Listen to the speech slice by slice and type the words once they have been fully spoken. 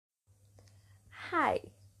Hi,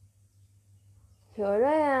 here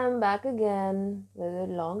I am back again with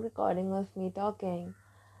a long recording of me talking.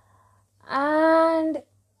 And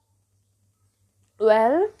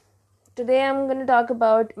well, today I'm going to talk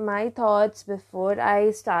about my thoughts before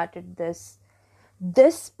I started this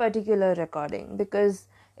particular recording because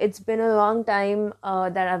it's been a long time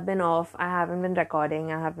that I've been off. I haven't been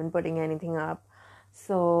recording, I haven't been putting anything up.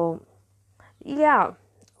 So, yeah,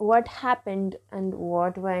 what happened and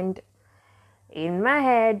what went in my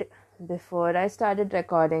head before I started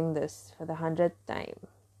recording this for the 100th time.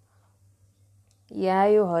 Yeah,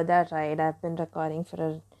 you heard that right. I've been recording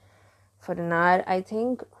for an hour, I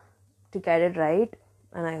think, to get it right,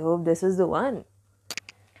 and I hope this is the one.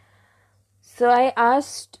 So I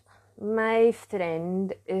asked my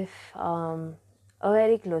friend, if a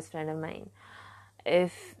very close friend of mine,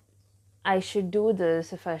 if I should do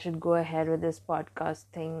this, if I should go ahead with this podcast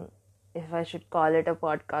thing, if I should call it a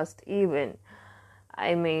podcast even.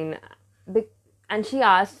 I mean, and she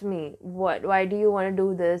asked me, why do you want to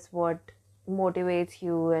do this? What motivates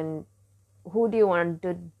you, and who do you want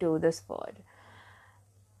to do this for?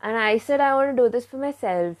 And I said I want to do this for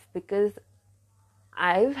myself because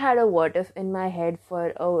I've had a what if in my head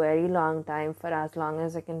for a very long time, for as long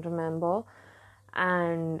as I can remember.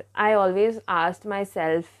 And I always asked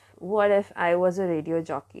myself, what if I was a radio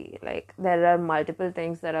jockey? Like, there are multiple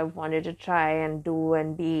things that I've wanted to try and do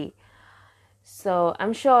and be. So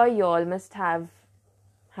I'm sure you all must have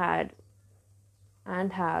had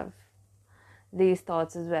and have these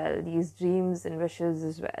thoughts as well, these dreams and wishes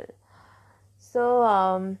as well. So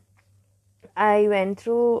I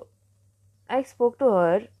spoke to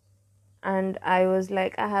her, and I was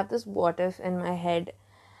like, I have this what if in my head,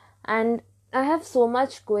 and I have so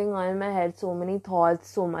much going on in my head, so many thoughts,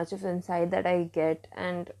 so much of insight that I get,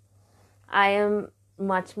 and I am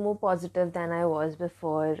much more positive than I was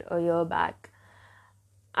before a year back.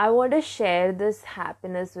 I want to share this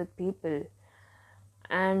happiness with people,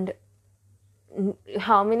 and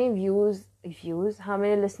how many how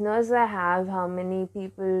many listeners I have, how many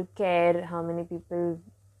people care, how many people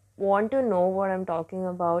want to know what I'm talking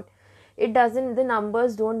about. The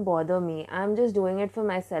numbers don't bother me. I'm just doing it for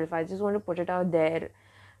myself. I just want to put it out there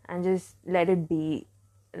and just let it be.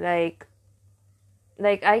 Like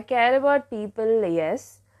I care about people,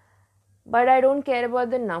 yes, but I don't care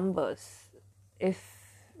about the numbers. If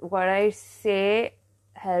what I say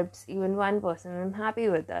helps even one person, I'm happy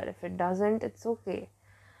with that. If it doesn't, it's okay.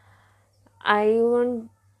 I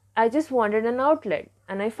just wanted an outlet,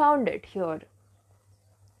 and I found it here.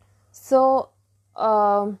 So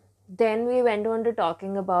then we went on to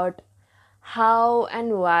talking about how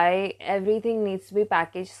and why everything needs to be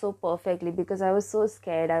packaged so perfectly, because I was so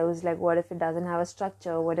scared. I was like, what if it doesn't have a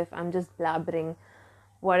structure? What if I'm just blabbering?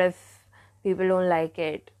 What if people don't like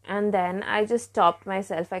it? And then I just stopped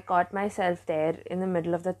myself. I caught myself there in the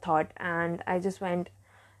middle of the thought, and I just went,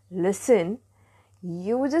 listen,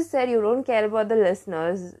 you just said you don't care about the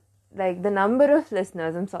listeners, like the number of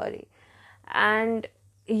listeners, I'm sorry. And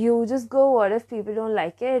you just go, what if people don't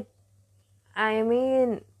like it? I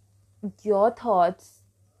mean, your thoughts,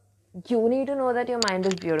 you need to know that your mind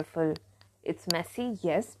is beautiful. It's messy,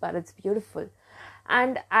 yes, but it's beautiful.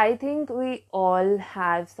 And I think we all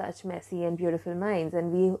have such messy and beautiful minds,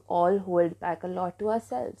 and we all hold back a lot to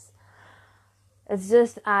ourselves. It's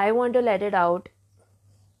just, I want to let it out,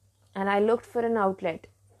 and I looked for an outlet.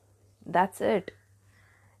 That's it.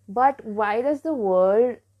 But why does the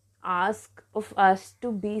world ask of us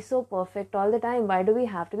to be so perfect all the time? Why do we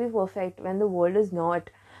have to be perfect when the world is not?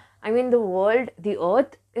 I mean, the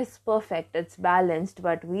earth is perfect, it's balanced,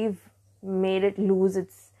 but we've made it lose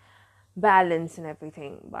its balance and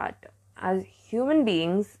everything. But as human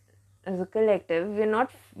beings, as a collective, we're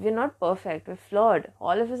not perfect. We're flawed.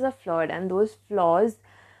 All of us are flawed, and those flaws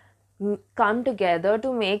come together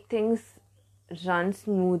to make things run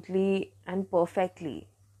smoothly and perfectly.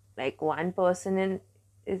 Like, one person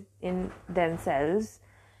in themselves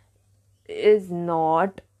is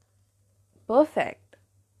not perfect.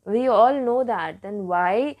 We all know that. Then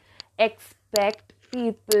why expect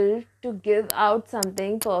people to give out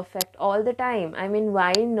something perfect all the time? I mean,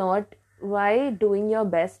 why doing your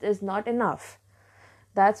best is not enough?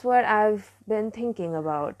 That's what I've been thinking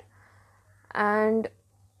about. And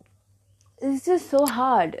it's just so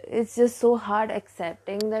hard. It's just so hard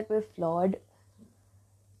accepting that we're flawed,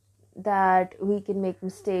 that we can make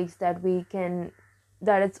mistakes, that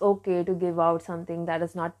it's okay to give out something that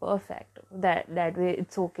is not perfect, that way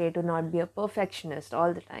it's okay to not be a perfectionist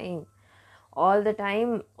all the time,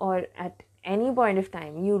 or at any point of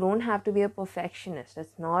time. You don't have to be a perfectionist.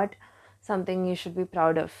 It's not something you should be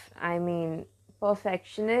proud of. I mean,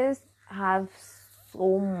 perfectionists have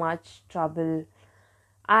so much trouble.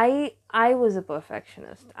 I was a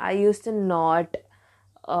perfectionist. I used to not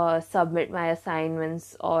submit my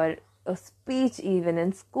assignments or a speech even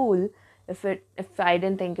in school if I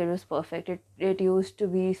didn't think it was perfect. It used to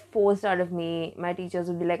be forced out of me. My teachers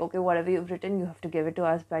would be like, okay, whatever you've written, you have to give it to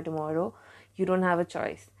us by tomorrow. You don't have a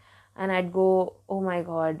choice. And I'd go, oh my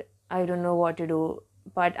god, I don't know what to do.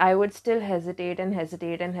 But I would still hesitate and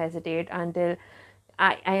hesitate and hesitate until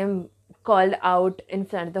I am called out in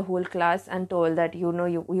front of the whole class and told that you know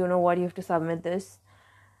what, you have to submit this.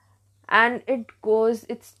 And it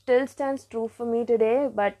still stands true for me today,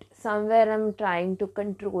 but somewhere I'm trying to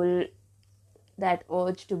control that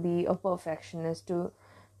urge to be a perfectionist, to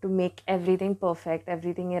make everything perfect,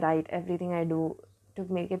 everything right, everything I do to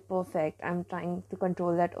make it perfect. I'm trying to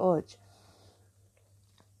control that urge.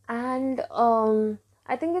 And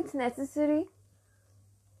I think it's necessary,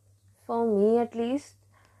 for me at least,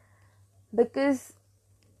 because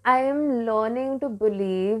I am learning to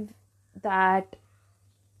believe that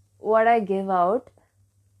what I give out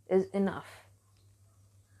is enough,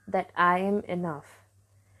 that I am enough.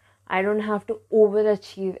 I don't have to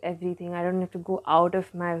overachieve everything. I don't have to go out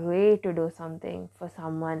of my way to do something for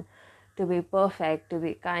someone, to be perfect, to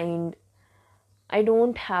be kind. I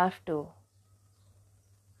don't have to.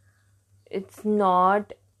 It's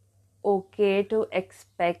not okay to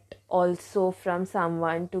expect also from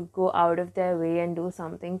someone to go out of their way and do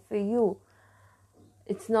something for you.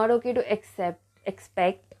 It's not okay to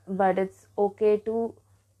expect, but it's okay to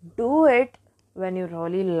do it when you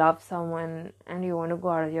really love someone and you want to go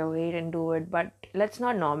out of your way and do it. But let's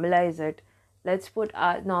not normalize it. Let's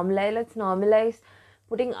normalize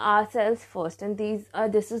putting ourselves first. And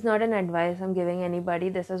this is not an advice I'm giving anybody.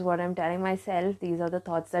 This is what I'm telling myself. These are the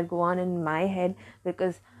thoughts that go on in my head,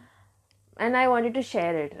 and I wanted to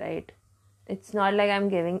share it, right? It's not like I'm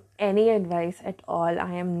giving any advice at all.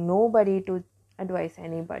 I am nobody to advise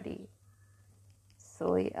anybody.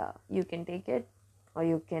 So yeah, you can take it or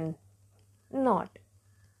you can not.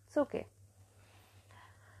 It's okay.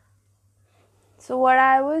 So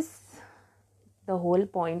the whole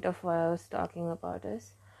point of what I was talking about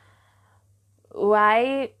is,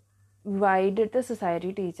 why did the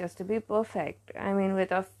society teach us to be perfect? I mean,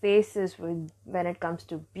 with our faces, when it comes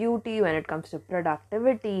to beauty, when it comes to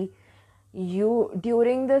productivity,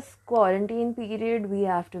 during this quarantine period,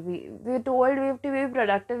 we're told we have to be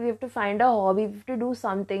productive, we have to find a hobby, we have to do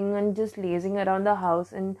something, and just lazing around the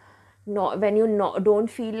house and don't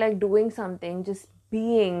feel like doing something, just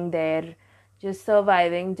being there, just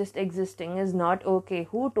surviving, just existing is not okay.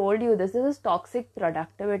 Who told you this? This is toxic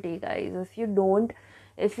productivity, guys.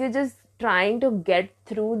 If you're just trying to get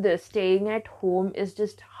through this, staying at home is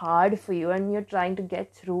just hard for you and you're trying to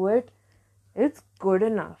get through it, it's good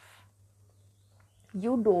enough.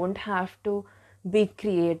 You don't have to be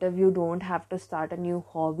creative. You don't have to start a new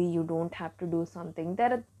hobby. You don't have to do something.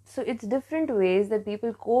 So it's different ways that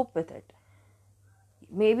people cope with it.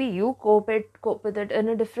 Maybe you cope with it in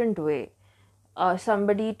a different way.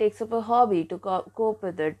 Somebody takes up a hobby to cope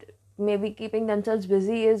with it. Maybe keeping themselves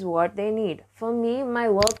busy is what they need. For me, my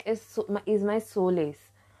work is my solace.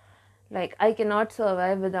 Like, I cannot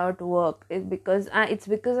survive without work. It's because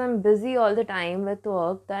I'm busy all the time with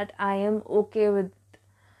work that I am okay with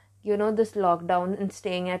this lockdown and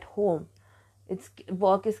staying at home.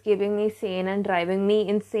 Work is keeping me sane and driving me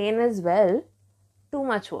insane as well. Too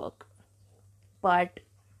much work. But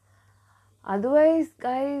otherwise,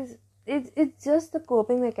 guys, it's just the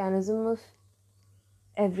coping mechanism of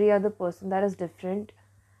every other person that is different.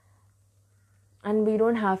 And we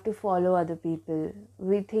don't have to follow other people.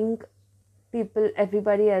 We think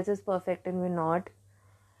everybody else is perfect and we're not.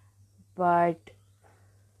 But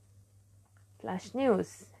flash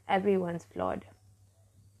news, everyone's flawed.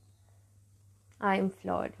 I'm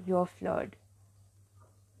flawed, you're flawed.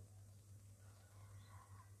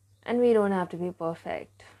 And we don't have to be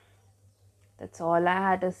perfect. That's all I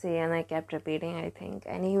had to say, and I kept repeating, I think.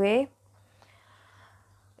 Anyway,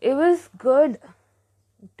 it was good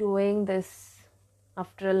doing this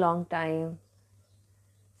after a long time.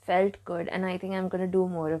 Felt good, and I think I'm gonna do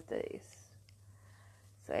more of this.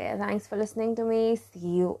 So yeah, thanks for listening to me. See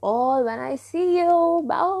you all when I see you.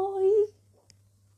 Bye.